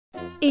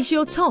Is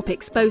your top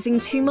exposing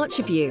too much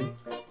of you?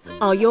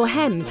 Are your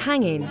hems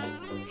hanging?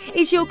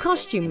 Is your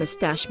costume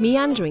moustache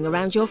meandering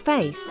around your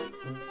face?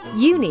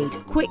 You need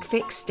Quick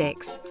Fix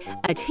Sticks,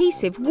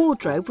 adhesive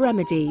wardrobe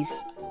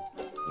remedies.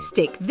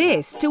 Stick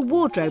this to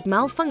wardrobe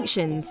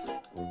malfunctions.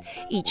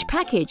 Each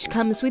package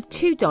comes with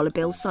 $2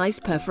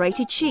 bill-sized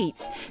perforated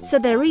sheets, so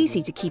they're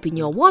easy to keep in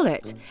your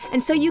wallet,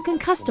 and so you can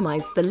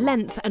customize the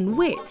length and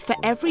width for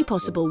every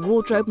possible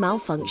wardrobe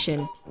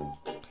malfunction.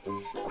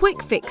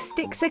 Quick Fix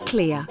Sticks are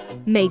clear,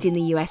 made in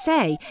the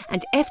USA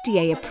and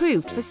FDA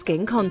approved for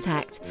skin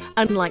contact,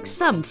 unlike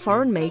some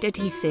foreign-made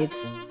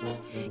adhesives.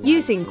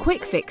 Using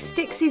Quick Fix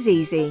Sticks is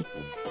easy.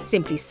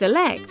 Simply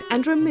select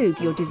and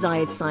remove your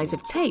desired size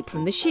of tape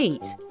from the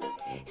sheet.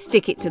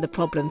 Stick it to the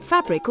problem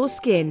fabric or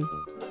skin.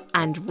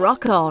 And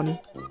rock on!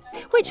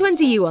 Which one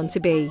do you want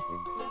to be?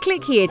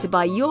 Click here to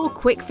buy your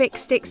Quick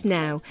Fix Sticks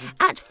now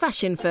at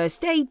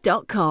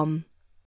fashionfirstaid.com.